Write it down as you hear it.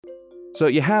So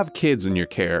you have kids in your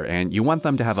care and you want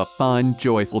them to have a fun,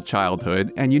 joyful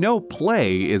childhood, and you know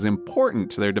play is important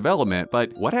to their development,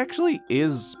 but what actually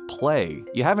is play?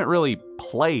 You haven't really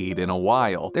played in a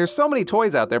while. There's so many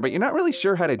toys out there, but you're not really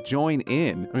sure how to join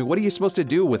in. I mean, what are you supposed to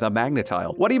do with a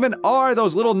magnetile? What even are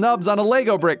those little nubs on a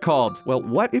Lego brick called? Well,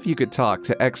 what if you could talk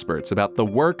to experts about the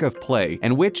work of play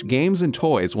and which games and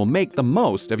toys will make the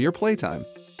most of your playtime?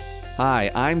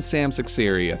 Hi, I'm Sam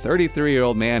Suksiri, a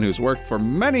 33-year-old man who's worked for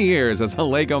many years as a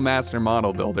Lego master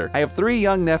model builder. I have 3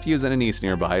 young nephews and a niece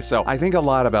nearby, so I think a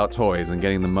lot about toys and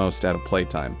getting the most out of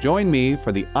playtime. Join me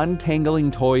for the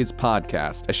Untangling Toys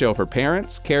podcast, a show for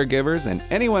parents, caregivers, and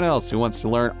anyone else who wants to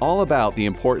learn all about the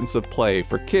importance of play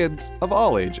for kids of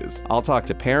all ages. I'll talk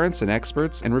to parents and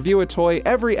experts and review a toy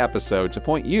every episode to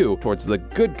point you towards the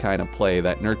good kind of play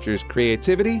that nurtures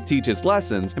creativity, teaches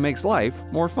lessons, and makes life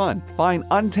more fun. Find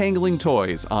Untangling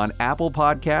Toys on Apple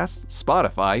Podcasts,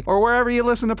 Spotify, or wherever you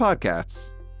listen to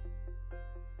podcasts.